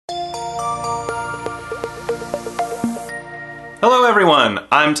Hello everyone,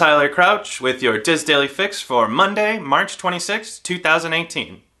 I'm Tyler Crouch with your Diz Daily Fix for Monday, March 26,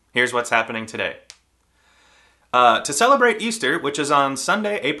 2018. Here's what's happening today. To celebrate Easter, which is on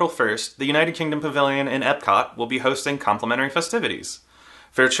Sunday, April 1st, the United Kingdom Pavilion in Epcot will be hosting complimentary festivities.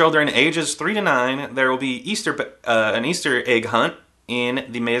 For children ages 3 to 9, there will be an Easter egg hunt in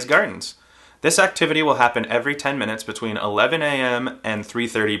the Maze Gardens. This activity will happen every 10 minutes between 11 a.m. and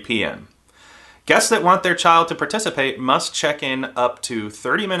 3:30 p.m. Guests that want their child to participate must check in up to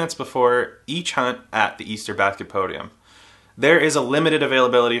 30 minutes before each hunt at the Easter basket podium. There is a limited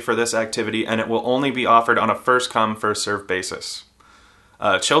availability for this activity, and it will only be offered on a first-come, first-served basis.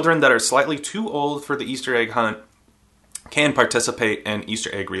 Children that are slightly too old for the Easter egg hunt can participate in Easter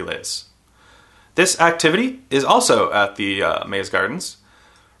egg relays. This activity is also at the Maze Gardens.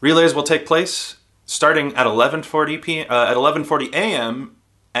 Relays will take place starting at 11:40 a.m.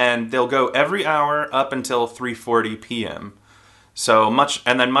 and they'll go every hour up until 3:40 p.m.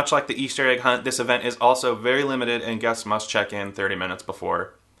 Much like the Easter egg hunt, this event is also very limited, and guests must check in 30 minutes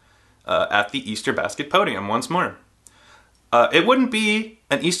before at the Easter basket podium once more. It wouldn't be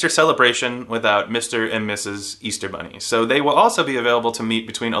an Easter celebration without Mr. and Mrs. Easter Bunny, so they will also be available to meet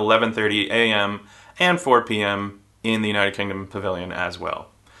between 11:30 a.m. and 4 p.m. in the United Kingdom Pavilion as well.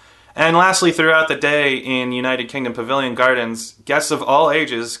 And lastly, throughout the day in United Kingdom Pavilion Gardens, guests of all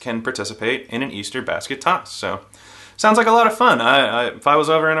ages can participate in an Easter basket toss. So, sounds like a lot of fun. If I was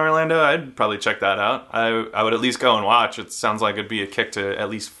over in Orlando, I'd probably check that out. I would at least go and watch. It sounds like it'd be a kick to at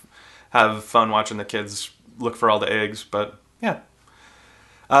least have fun watching the kids look for all the eggs, but yeah.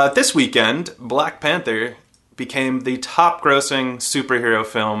 This weekend, Black Panther became the top-grossing superhero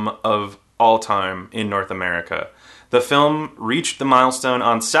film of all time in North America. The film reached the milestone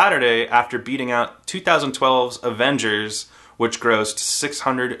on Saturday after beating out 2012's Avengers, which grossed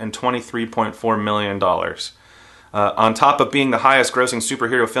 $623.4 million. On top of being the highest-grossing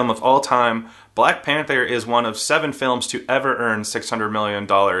superhero film of all time, Black Panther is one of 7 films to ever earn $600 million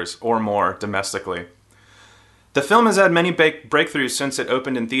or more domestically. The film has had many breakthroughs since it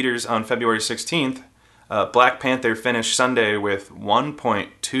opened in theaters on February 16th. Black Panther finished Sunday with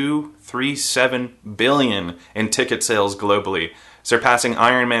 $1.237 billion in ticket sales globally, surpassing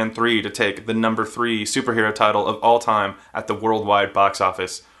Iron Man 3 to take the number 3 superhero title of all time at the worldwide box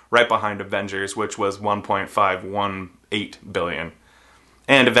office, right behind Avengers, which was $1.518 billion,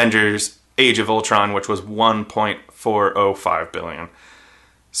 and Avengers Age of Ultron, which was $1.405 billion.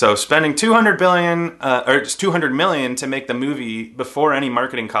 So spending $200 million to make the movie before any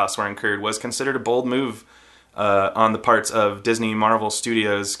marketing costs were incurred was considered a bold move on the parts of Disney Marvel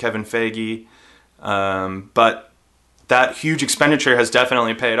Studios' Kevin Feige. But that huge expenditure has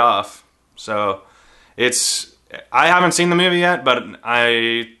definitely paid off. So I haven't seen the movie yet, but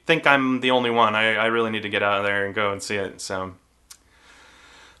I think I'm the only one. I really need to get out of there and go and see it. So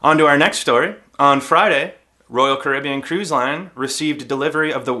on to our next story. On Friday, Royal Caribbean Cruise Line received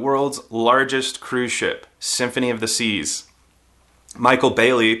delivery of the world's largest cruise ship, Symphony of the Seas. Michael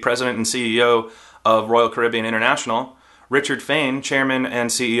Bailey, president and CEO of Royal Caribbean International, Richard Fain, chairman and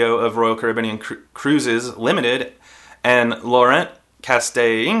CEO of Royal Caribbean Cruises Limited, and Laurent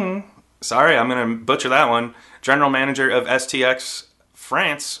Castaing, sorry, I'm going to butcher that one, general manager of STX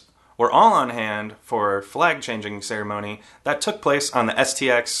France, were all on hand for a flag-changing ceremony that took place on the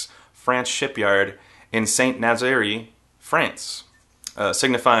STX France shipyard in Saint-Nazaire, France,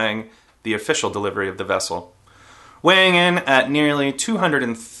 signifying the official delivery of the vessel. Weighing in at nearly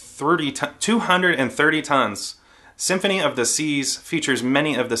 230 tons, Symphony of the Seas features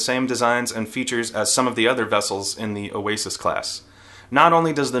many of the same designs and features as some of the other vessels in the Oasis class. Not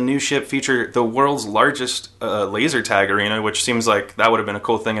only does the new ship feature the world's largest laser tag arena, which seems like that would have been a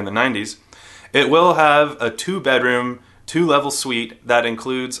cool thing in the 90s, it will have a 2-bedroom, 2-level suite that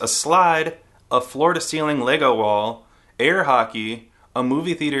includes a slide, a floor-to-ceiling Lego wall, air hockey, a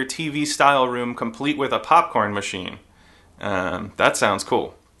movie theater TV-style room complete with a popcorn machine. That sounds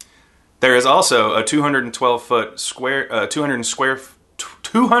cool. There is also a 212 square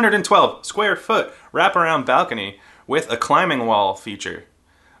foot wraparound balcony with a climbing wall feature,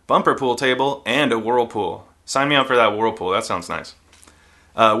 bumper pool table, and a whirlpool. Sign me up for that whirlpool. That sounds nice.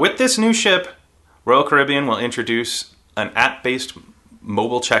 With this new ship, Royal Caribbean will introduce an app-based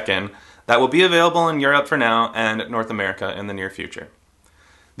mobile check-in that will be available in Europe for now and North America in the near future.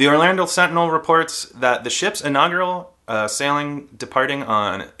 The Orlando Sentinel reports that the ship's inaugural sailing departing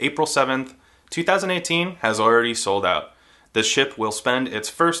on April 7th, 2018 has already sold out. The ship will spend its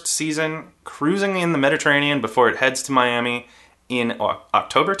first season cruising in the Mediterranean before it heads to Miami in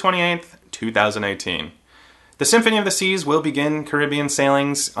October 28th, 2018. The Symphony of the Seas will begin Caribbean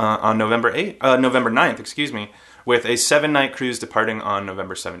sailings on November 9th, with a 7-night cruise departing on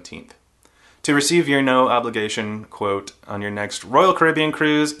November 17th. To receive your no-obligation quote on your next Royal Caribbean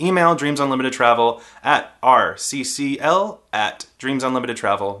cruise, email Dreams Unlimited Travel at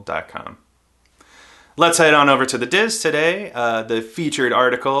rccl@dreamsunlimitedtravel.com. Let's head on over to the Diz today. The featured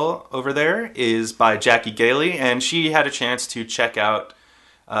article over there is by Jackie Gailey, and she had a chance to check out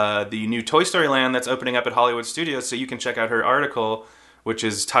the new Toy Story Land that's opening up at Hollywood Studios, so you can check out her article, which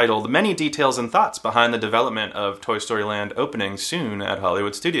is titled Many Details and Thoughts Behind the Development of Toy Story Land Opening Soon at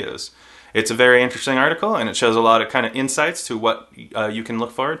Hollywood Studios. It's a very interesting article, and it shows a lot of kind of insights to what you can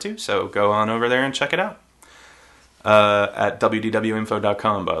look forward to, so go on over there and check it out. At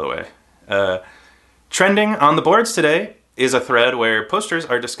wdwinfo.com, by the way. Trending on the boards today is a thread where posters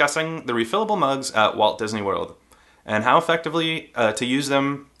are discussing the refillable mugs at Walt Disney World, and how effectively to use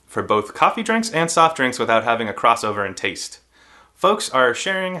them for both coffee drinks and soft drinks without having a crossover in taste. Folks are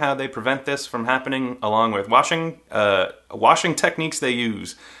sharing how they prevent this from happening, along with washing techniques they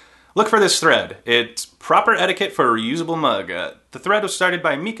use. Look for this thread. It's Proper Etiquette for a Reusable Mug. The thread was started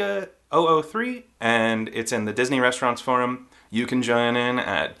by Mika003, and it's in the Disney Restaurants Forum. You can join in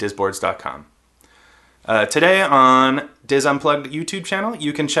at disboards.com. Today on Diz Unplugged YouTube channel,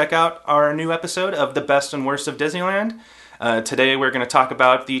 you can check out our new episode of The Best and Worst of Disneyland. Today we're going to talk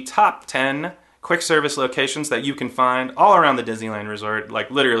about the top 10 quick service locations that you can find all around the Disneyland Resort,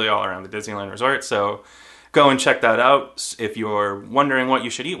 like literally all around the Disneyland Resort, so go and check that out. If you're wondering what you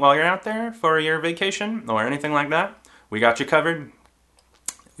should eat while you're out there for your vacation or anything like that, we got you covered.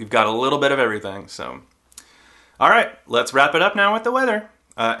 We've got a little bit of everything, so. All right, let's wrap it up now with the weather.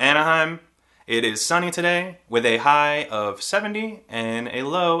 Anaheim, it is sunny today with a high of 70 and a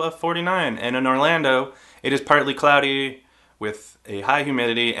low of 49. And in Orlando, it is partly cloudy with a high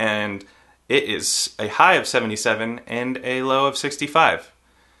humidity, and it is a high of 77 and a low of 65.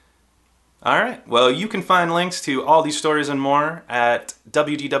 All right. Well, you can find links to all these stories and more at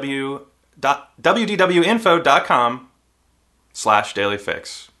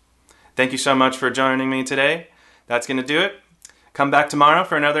wdwinfo.com/dailyfix. Thank you so much for joining me today. That's going to do it. Come back tomorrow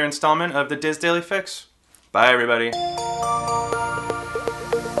for another installment of the Diz Daily Fix. Bye, everybody.